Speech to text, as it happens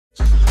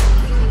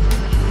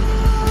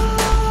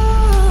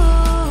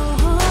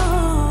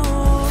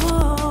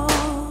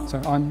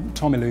I'm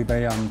Tom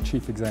Ilube, I'm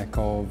Chief Exec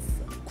of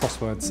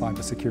Crossword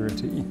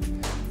Cybersecurity.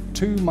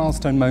 Two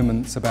milestone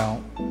moments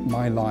about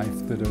my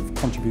life that have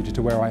contributed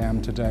to where I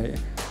am today.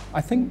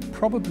 I think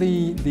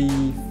probably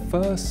the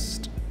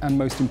first and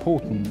most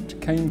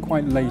important came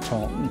quite late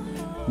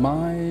on.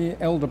 My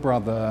elder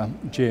brother,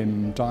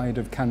 Jim, died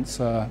of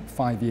cancer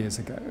 5 years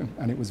ago,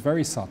 and it was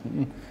very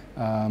sudden.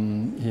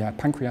 He had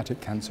pancreatic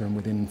cancer, and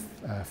within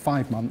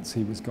 5 months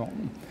he was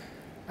gone.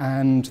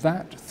 And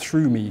that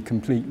threw me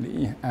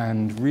completely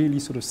and really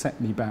sort of set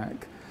me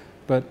back.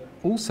 But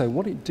also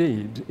what it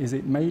did is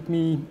it made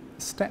me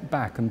step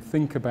back and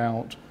think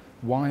about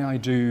why I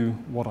do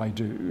what I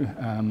do.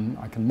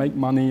 I can make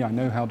money, I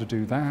know how to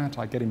do that,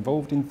 I get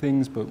involved in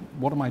things, but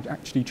what am I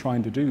actually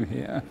trying to do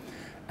here?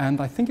 And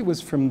I think it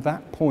was from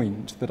that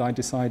point that I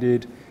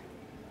decided,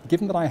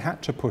 given that I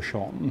had to push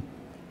on,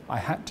 I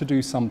had to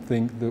do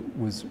something that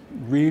was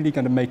really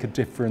going to make a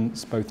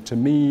difference both to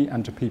me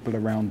and to people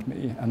around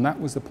me. And that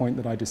was the point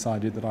that I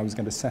decided that I was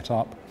going to set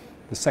up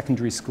the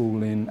secondary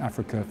school in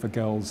Africa for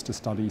girls to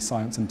study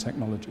science and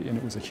technology. And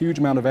it was a huge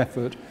amount of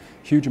effort,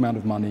 huge amount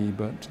of money,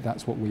 but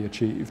that's what we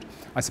achieved.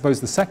 I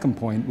suppose the second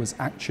point was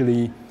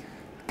actually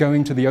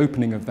going to the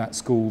opening of that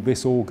school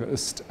this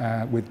August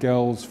with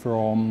girls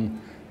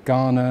from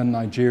Ghana,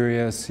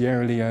 Nigeria,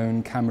 Sierra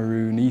Leone,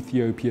 Cameroon,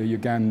 Ethiopia,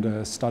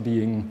 Uganda,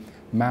 studying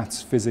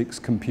maths, physics,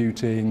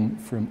 computing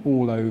from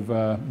all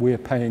over. We're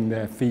paying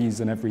their fees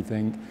and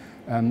everything,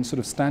 and sort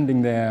of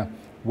standing there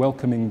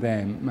welcoming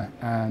them,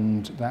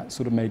 and that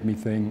sort of made me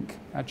think,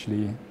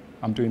 actually,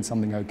 I'm doing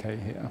something okay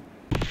here.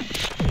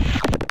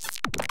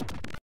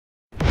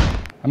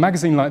 A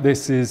magazine like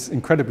this is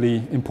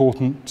incredibly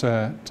important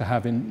to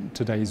have in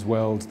today's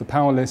world. The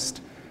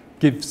Powerlist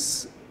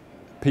gives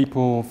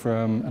people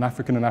from an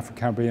African and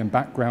Afro-Caribbean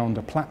background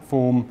a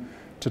platform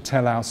to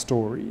tell our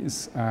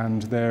stories.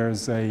 And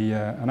there's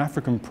an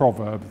African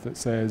proverb that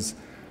says,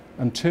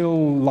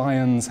 until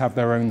lions have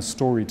their own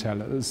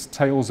storytellers,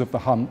 tales of the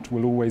hunt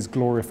will always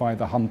glorify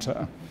the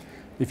hunter.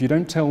 If you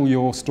don't tell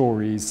your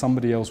stories,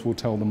 somebody else will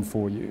tell them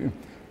for you.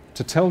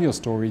 To tell your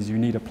stories, you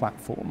need a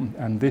platform,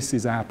 and this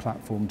is our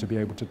platform to be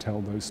able to tell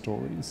those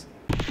stories.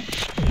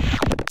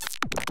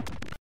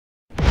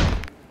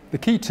 The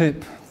key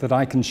tip that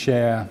I can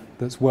share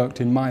that's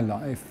worked in my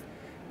life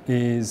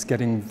is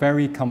getting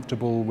very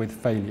comfortable with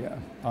failure.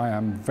 I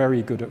am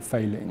very good at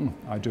failing.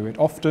 I do it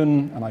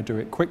often and I do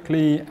it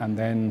quickly, and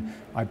then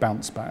I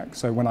bounce back.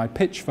 So when I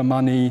pitch for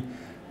money,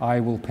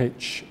 I will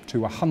pitch to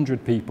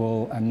 100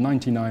 people and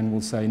 99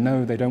 will say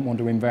no, they don't want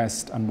to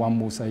invest, and 1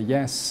 will say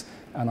yes,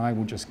 and I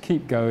will just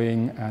keep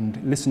going and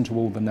listen to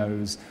all the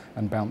no's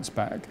and bounce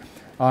back.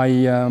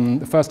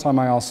 The first time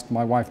I asked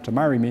my wife to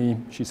marry me,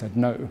 she said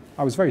no.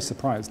 I was very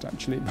surprised,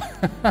 actually.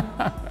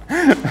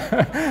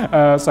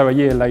 So a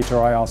year later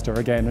I asked her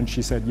again and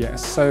she said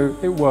yes. So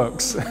it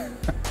works.